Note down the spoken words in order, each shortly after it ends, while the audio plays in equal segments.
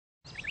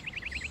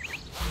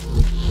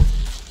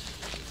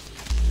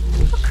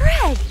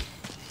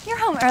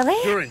early.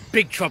 You're in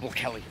big trouble,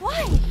 Kelly.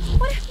 Why?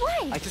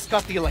 Why? I just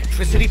got the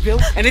electricity bill,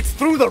 and it's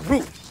through the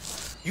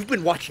roof. You've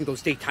been watching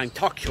those daytime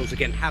talk shows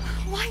again, haven't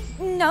you? Why?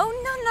 No,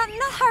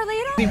 not hardly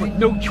at all. Me with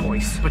no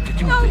choice but to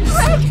do No, this.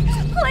 Greg,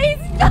 please,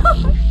 no.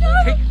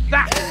 Take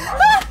that!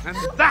 And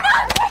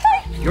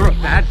that! You're a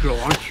bad girl,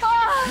 aren't you?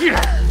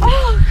 Yeah.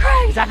 Oh,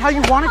 Greg. Is that how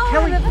you want it,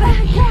 Kelly? I'm a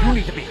bad girl. You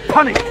need to be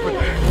punished for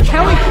that.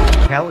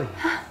 Kelly! Kelly,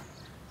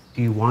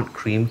 do you want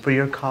cream for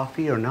your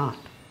coffee or not?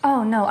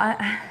 Oh, no,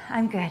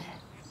 I'm good.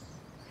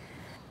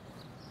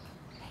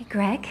 Hey,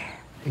 Greg.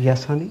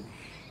 Yes, honey?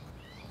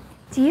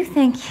 Do you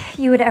think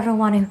you would ever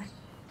want to...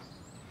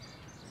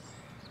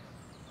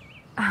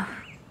 Oh,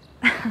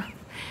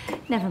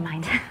 never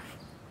mind.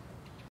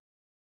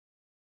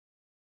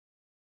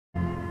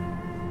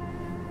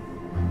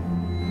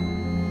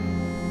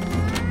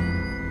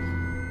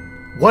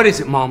 What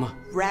is it, Mama?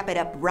 Wrap it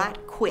up right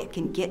quick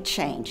and get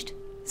changed.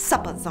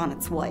 Supper's on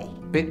its way.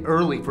 Bit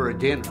early for a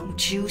dinner.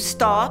 Don't you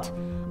start.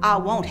 I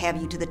won't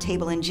have you to the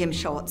table in gym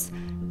shorts.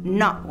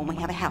 Not when we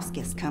have a house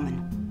guest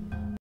coming.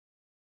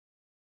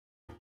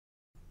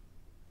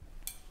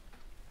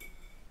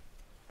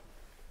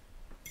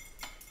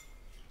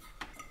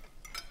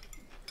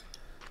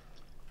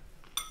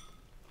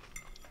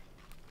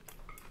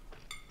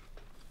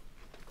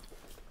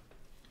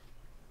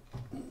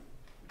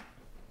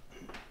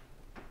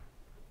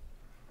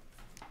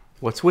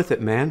 What's with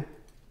it, man?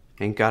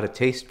 Ain't got a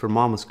taste for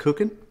Mama's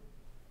cooking?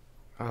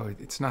 Oh,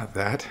 it's not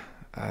that.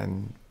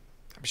 I'm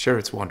sure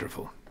it's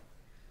wonderful.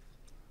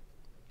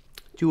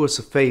 Do us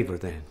a favor,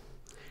 then.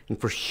 And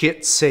for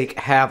shit's sake,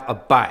 have a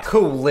bite.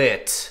 Cool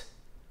it.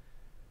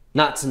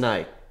 Not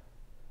tonight.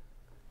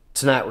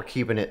 Tonight we're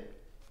keeping it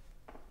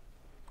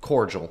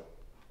cordial.